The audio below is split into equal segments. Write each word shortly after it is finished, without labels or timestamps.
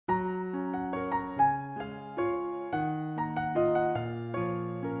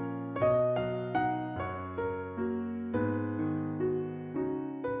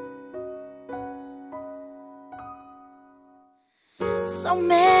So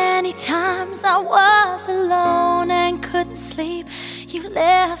many times I was alone and couldn't sleep. You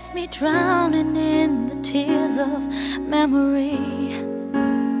left me drowning in the tears of memory.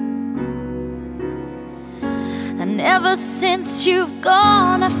 And ever since you've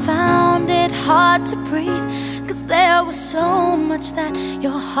gone, I found it hard to breathe, 'cause there was so much that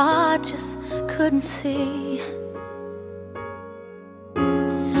your heart just couldn't see.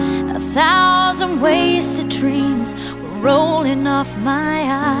 1,000 wasted dreams were rolling off my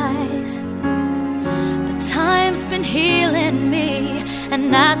eyes, but time's been healing me,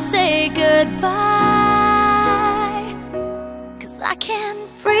 and I say goodbye. 'Cause I can't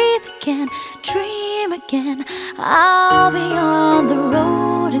breathe again, dream again. I'll be on the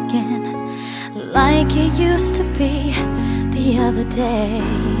road again, like it used to be the other day.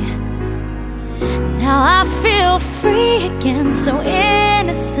 Now I feel free again, so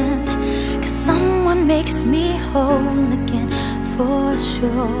innocent, 'cause someone makes me whole again, for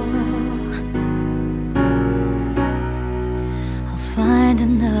sure. I'll find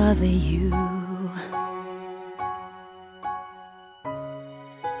another you.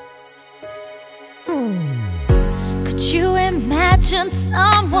 Could you imagine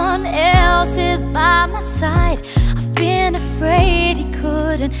someone else is by my side? I've been afraid he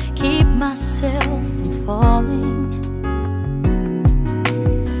couldn't keep myself from falling.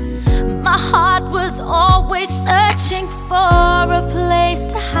 My heart was always searching for a place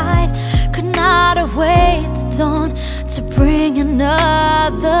to hide. Could not await the dawn to bring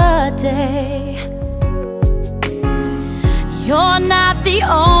another day. You're not the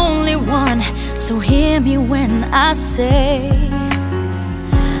only one, so hear me when I say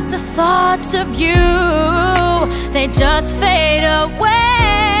the thoughts of you, they just fade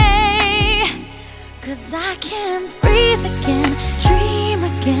away. 'Cause I can't breathe again, dream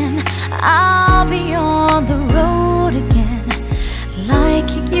again. I'll be on the road again, like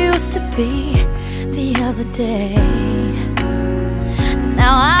it used to be the other day.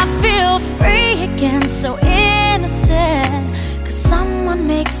 Now I feel free again, so innocent, 'cause someone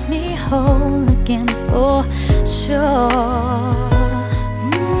makes me whole again, for sure.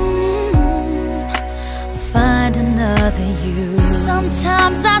 Find another you.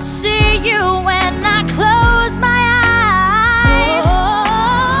 Sometimes I see you when I close my eyes.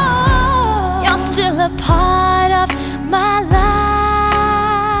 You're still a part of my life,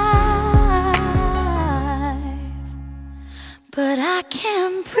 but I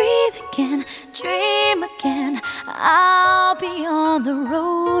can't breathe again, dream again. I'll be on the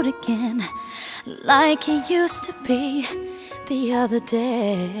road again, like it used to be the other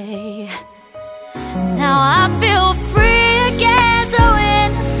day. Now I feel free again, so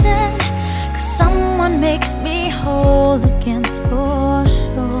innocent, 'cause someone makes me whole again, for